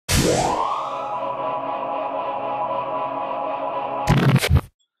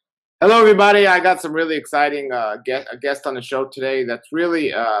Hello, everybody. I got some really exciting a guest on the show today that's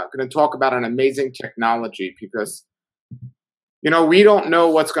really going to talk about an amazing technology because, we don't know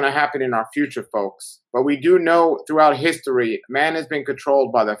what's going to happen in our future, folks, but we do know throughout history, man has been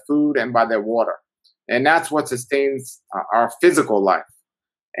controlled by their food and by their water. And that's what sustains our physical life.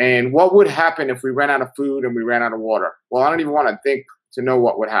 And what would happen if we ran out of food and we ran out of water? Well, I don't even want to think to know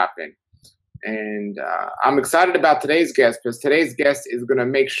what would happen. And I'm excited about today's guest because today's guest is going to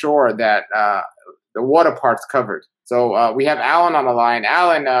make sure that the water part's covered. So we have Alan on the line.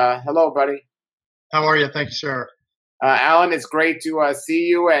 Alan, hello, buddy. How are you? Thank you, sir. Alan, it's great to see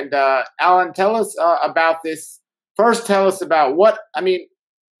you. And Alan, tell us about this. First, tell us about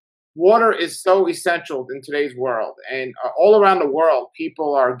water is so essential in today's world. And all around the world,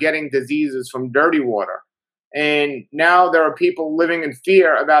 people are getting diseases from dirty water. And now there are people living in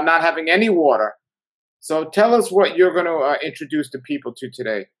fear about not having any water. So tell us what you're going to introduce the people to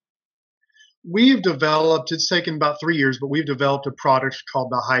today. We've developed, it's taken about 3 years, but we've developed a product called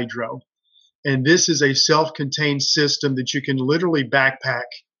the Hydro. And this is a self-contained system that you can literally backpack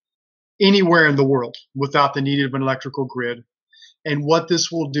anywhere in the world without the need of an electrical grid. And what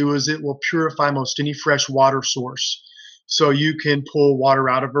this will do is it will purify most any fresh water source. So you can pull water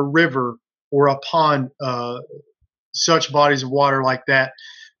out of a river or a pond, such bodies of water like that,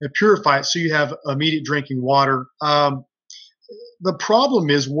 and purify it so you have immediate drinking water. The problem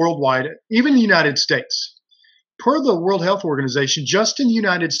is worldwide, even the United States. Per the World Health Organization, just in the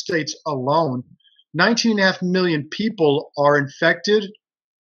United States alone, 19.5 million people are infected.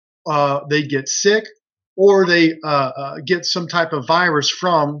 They get sick, or they get some type of virus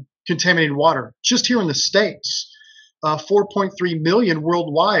from contaminated water. Just here in the States, 4.3 million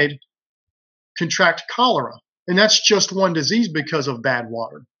worldwide contract cholera. And that's just one disease because of bad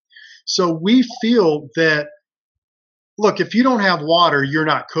water. So we feel that, look, if you don't have water, you're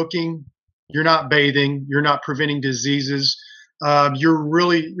not cooking, you're not bathing, you're not preventing diseases,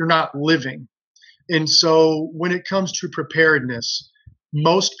 you're not living. And so when it comes to preparedness,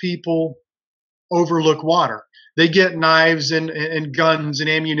 most people overlook water. They get knives and guns and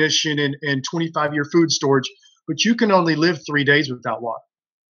ammunition and 25-year food storage, but you can only live 3 days without water.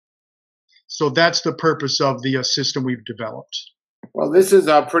 So that's the purpose of the system we've developed. Well, this is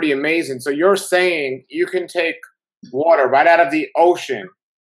pretty amazing. So you're saying you can take water right out of the ocean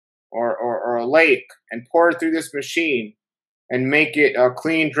or a lake and pour it through this machine and make it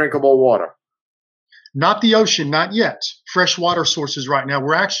clean, drinkable water? Not the ocean, not yet. Freshwater sources right now.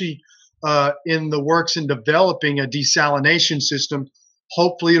 We're actually in the works in developing a desalination system.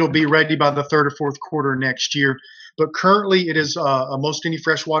 Hopefully it'll be ready by the third or fourth quarter next year. But currently it is most any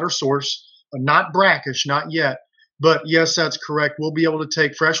freshwater source. Not brackish, not yet. But yes, that's correct. We'll be able to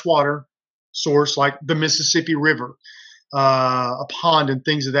take fresh water source like the Mississippi River, a pond and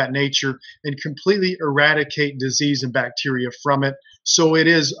things of that nature, and completely eradicate disease and bacteria from it. So it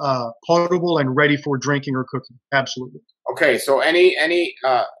is potable and ready for drinking or cooking. Absolutely. Okay, so any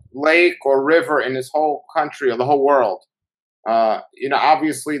lake or river in this whole country or the whole world,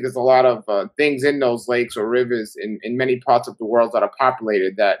 obviously there's a lot of things in those lakes or rivers in many parts of the world that are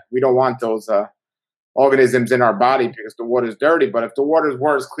populated that we don't want those organisms in our body because the water is dirty. But if the waters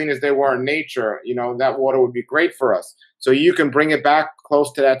were as clean as they were in nature, that water would be great for us. So you can bring it back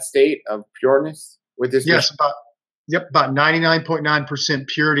close to that state of pureness with this? Yes, about 99.9%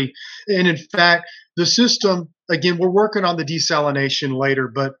 purity. And in fact, the system, again, we're working on the desalination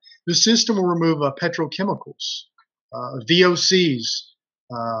later, but the system will remove petrochemicals, VOCs,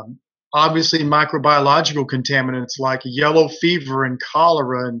 obviously microbiological contaminants like yellow fever and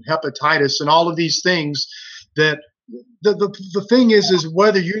cholera and hepatitis and all of these things. That the thing is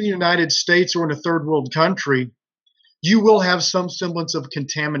whether you're in the United States or in a third world country, you will have some semblance of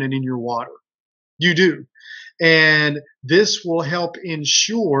contaminant in your water. You do. And this will help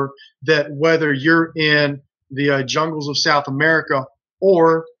ensure that whether you're in the jungles of South America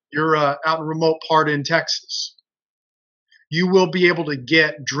or you're out in a remote part in Texas, you will be able to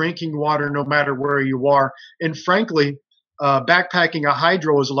get drinking water no matter where you are. And frankly, backpacking a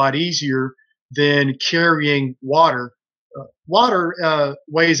hydro is a lot easier than carrying water. Water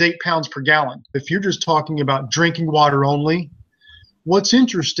weighs 8 pounds per gallon. If you're just talking about drinking water only, what's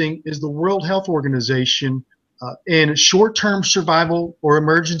interesting is the World Health Organization in short-term survival or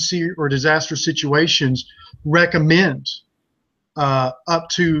emergency or disaster situations recommend up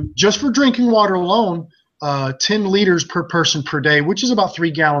to, just for drinking water alone, 10 liters per person per day, which is about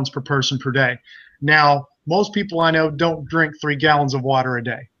 3 gallons per person per day. Now, most people I know don't drink 3 gallons of water a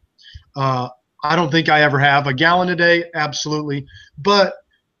day. I don't think I ever have. A gallon a day, absolutely. But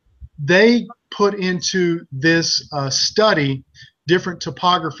they put into this study different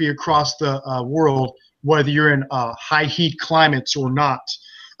topography across the world, whether you're in high heat climates or not.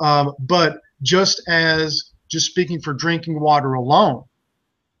 But just speaking for drinking water alone,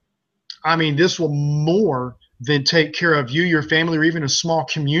 I mean, this will more than take care of you, your family, or even a small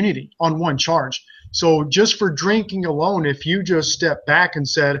community on one charge. So just for drinking alone, if you just step back and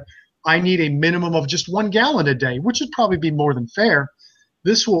said, I need a minimum of just 1 gallon a day, which would probably be more than fair,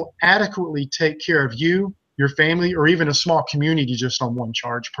 this will adequately take care of you, your family, or even a small community just on one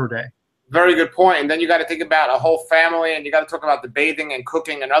charge per day. Very good point. And then you got to think about a whole family, and you got to talk about the bathing and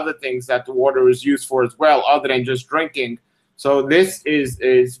cooking and other things that the water is used for as well, other than just drinking. So this is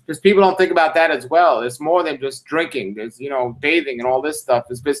because people don't think about that as well. It's more than just drinking. There's, you know, bathing and all this stuff.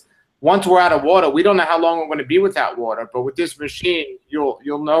 It's because once we're out of water, we don't know how long we're going to be without water. But with this machine, you'll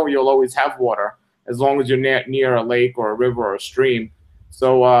know you'll always have water as long as you're near a lake or a river or a stream.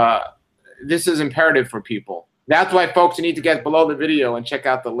 So this is imperative for people. That's why folks need to get below the video and check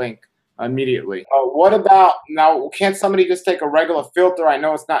out the link immediately. What about now? Can't somebody just take a regular filter? I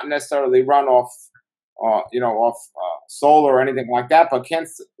know it's not necessarily run off, off solar or anything like that. But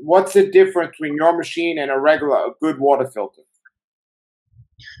what's the difference between your machine and a good water filter?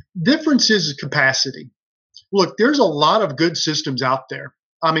 Difference is capacity. Look, there's a lot of good systems out there.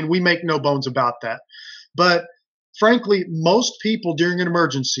 I mean, we make no bones about that. But frankly, most people during an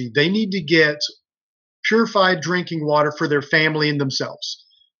emergency, they need to get purified drinking water for their family and themselves.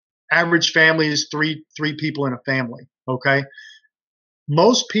 Average family is three people in a family, okay?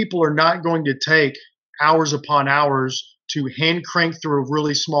 Most people are not going to take hours upon hours to hand crank through a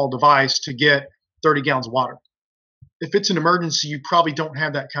really small device to get 30 gallons of water. If it's an emergency, you probably don't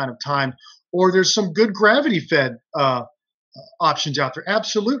have that kind of time. Or there's some good gravity-fed options out there,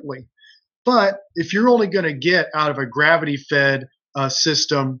 absolutely. But if you're only going to get out of a gravity-fed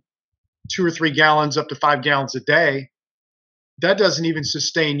system 2 or 3 gallons up to 5 gallons a day, that doesn't even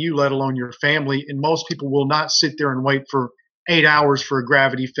sustain you, let alone your family. And most people will not sit there and wait for 8 hours for a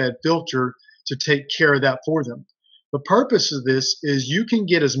gravity-fed filter to take care of that for them. The purpose of this is you can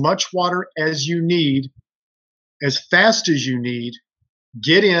get as much water as you need, as fast as you need,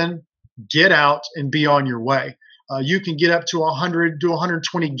 get in, get out, and be on your way. You can get up to 100 to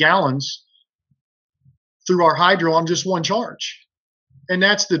 120 gallons through our hydro on just one charge. And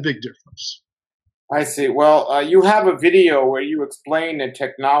that's the big difference. I see. Well, you have a video where you explain the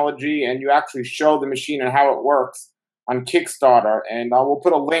technology and you actually show the machine and how it works on Kickstarter. And I will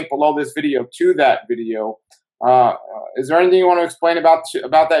put a link below this video to that video. Is there anything you want to explain about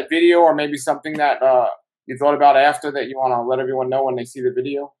that video, or maybe something that you thought about after that you want to let everyone know when they see the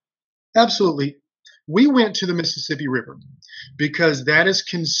video? Absolutely. We went to the Mississippi River because that is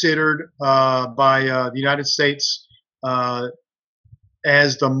considered by the United States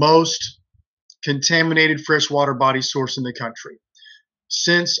as the most contaminated freshwater body source in the country.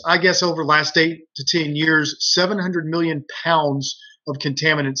 Since, I guess, over the last 8 to 10 years, 700 million pounds of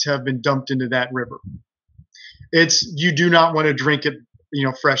contaminants have been dumped into that river. You do not want to drink it,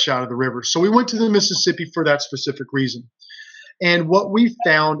 fresh out of the river. So we went to the Mississippi for that specific reason. And what we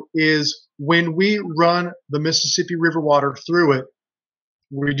found is when we run the Mississippi River water through it,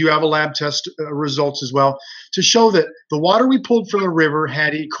 we do have a lab test results as well to show that the water we pulled from the river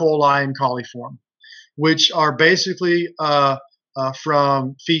had E. coli and coliform, which are basically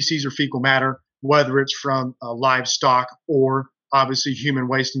from feces or fecal matter, whether it's from livestock or obviously human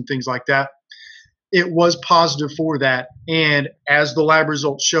waste and things like that. It was positive for that. And as the lab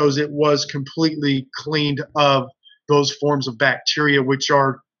result shows, it was completely cleaned of those forms of bacteria, which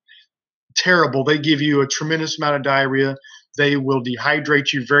are terrible. They give you a tremendous amount of diarrhea. They will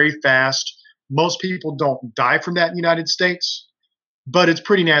dehydrate you very fast. Most people don't die from that in the United States, but it's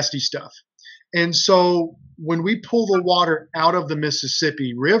pretty nasty stuff. And so when we pull the water out of the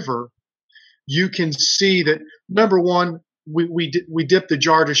Mississippi River, you can see that, number one, we dip the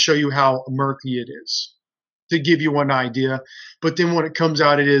jar to show you how murky it is, to give you one idea. But then when it comes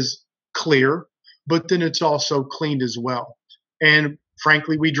out, it is clear, but then it's also cleaned as well. And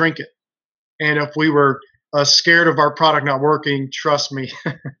frankly, we drink it. And if we were scared of our product not working, trust me,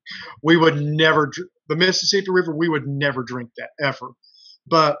 we would never, the Mississippi River, we would never drink that ever.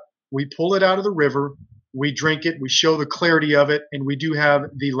 But we pull it out of the river, we drink it, we show the clarity of it, and we do have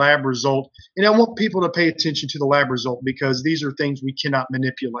the lab result. And I want people to pay attention to the lab result because these are things we cannot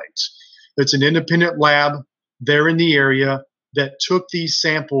manipulate. It's an independent lab there in the area that took these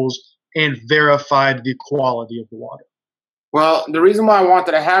samples and verified the quality of the water. Well, the reason why I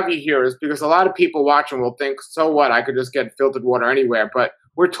wanted to have you here is because a lot of people watching will think, so what, I could just get filtered water anywhere. But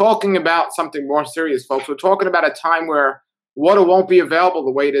we're talking about something more serious, folks. We're talking about a time where water won't be available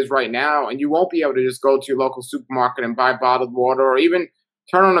the way it is right now, and you won't be able to just go to your local supermarket and buy bottled water or even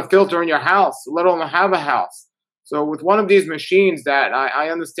turn on a filter in your house, let alone have a house. So with one of these machines that I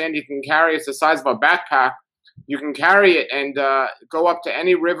understand you can carry, it's the size of a backpack, you can carry it and go up to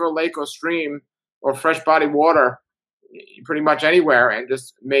any river, lake, or stream or fresh body water pretty much anywhere and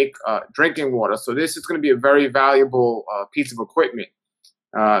just make drinking water. So this is going to be a very valuable piece of equipment.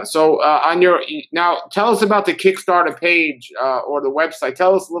 On your now, tell us about the Kickstarter page or the website.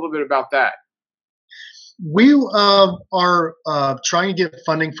 Tell us a little bit about that. We are trying to get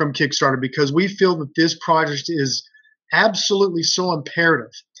funding from Kickstarter because we feel that this project is absolutely so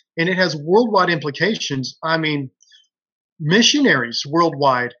imperative, and it has worldwide implications. I mean, missionaries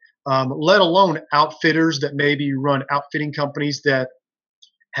worldwide, let alone outfitters that maybe run outfitting companies that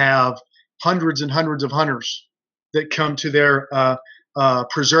have hundreds and hundreds of hunters that come to their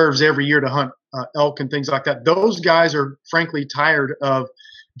preserves every year to hunt elk and things like that. Those guys are frankly tired of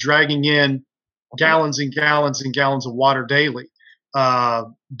dragging in gallons and gallons and gallons of water daily.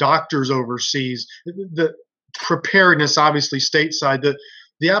 Doctors overseas, the preparedness, obviously stateside,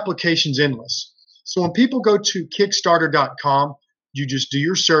 the application's endless. So when people go to Kickstarter.com, you just do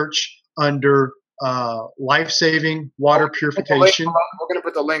your search under life-saving water purification. We're going to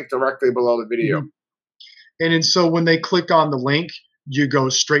put the link directly below the video. Mm-hmm. And then so when they click on the link, you go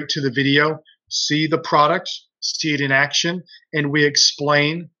straight to the video, see the product, see it in action, and we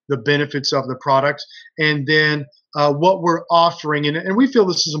explain the benefits of the product. And then what we're offering, and we feel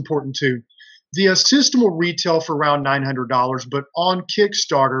this is important too, the system will retail for around $900, but on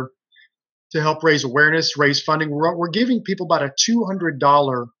Kickstarter, to help raise awareness, raise funding, we're giving people about a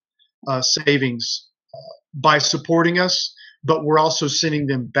 $200 savings by supporting us, but we're also sending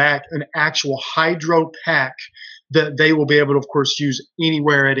them back an actual hydro pack that they will be able to, of course, use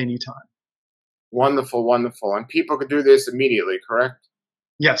anywhere at any time. Wonderful, wonderful. And people can do this immediately, correct?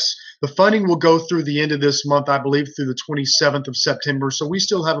 Yes. The funding will go through the end of this month, I believe, through the 27th of September. So we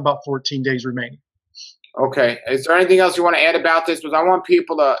still have about 14 days remaining. Okay. Is there anything else you want to add about this? Because I want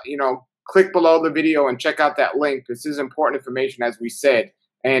people to, click below the video and check out that link. This is important information, as we said,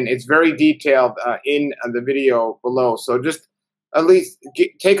 and it's very detailed in the video below. So just at least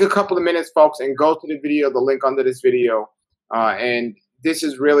take a couple of minutes, folks, and go to the video, the link under this video. And this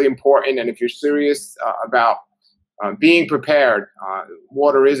is really important. And if you're serious about being prepared,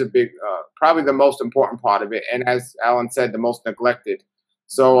 water is a big, probably the most important part of it. And as Alan said, the most neglected.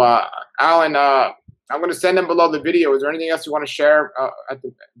 So, Alan, I'm going to send them below the video. Is there anything else you want to share at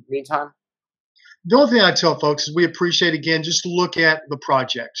the meantime? The only thing I tell folks is we appreciate, again, just look at the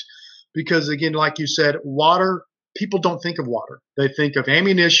project. Because, again, like you said, water, people don't think of water. They think of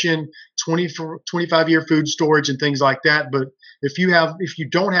ammunition, 25-year food storage, and things like that. But if you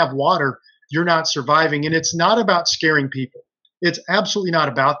don't have water, you're not surviving. And it's not about scaring people. It's absolutely not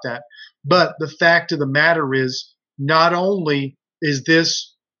about that. But the fact of the matter is, not only is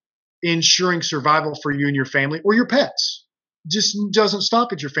this ensuring survival for you and your family or your pets, just doesn't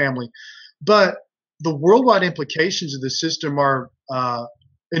stop at your family, but the worldwide implications of the system are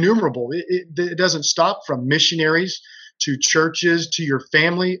innumerable. It doesn't stop from missionaries to churches to your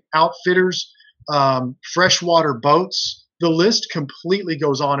family, outfitters, freshwater boats. The list completely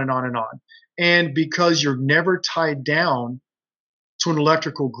goes on and on and on. And because you're never tied down to an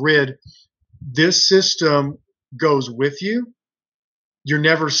electrical grid, this system goes with you. You're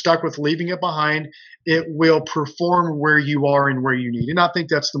never stuck with leaving it behind. It will perform where you are and where you need. And I think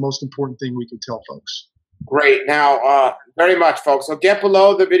that's the most important thing we can tell folks. Great. Now, very much, folks. So get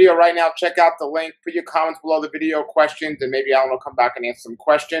below the video right now. Check out the link. Put your comments below the video, questions, and maybe Alan will come back and answer some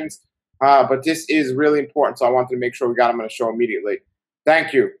questions. But this is really important, so I wanted to make sure we got them on the show immediately.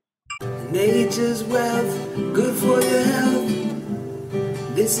 Thank you. Nature's wealth, good for your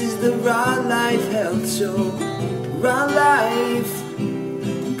health. This is the Raw Life Health Show. Raw Life,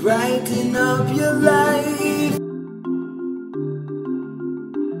 brighten up your life.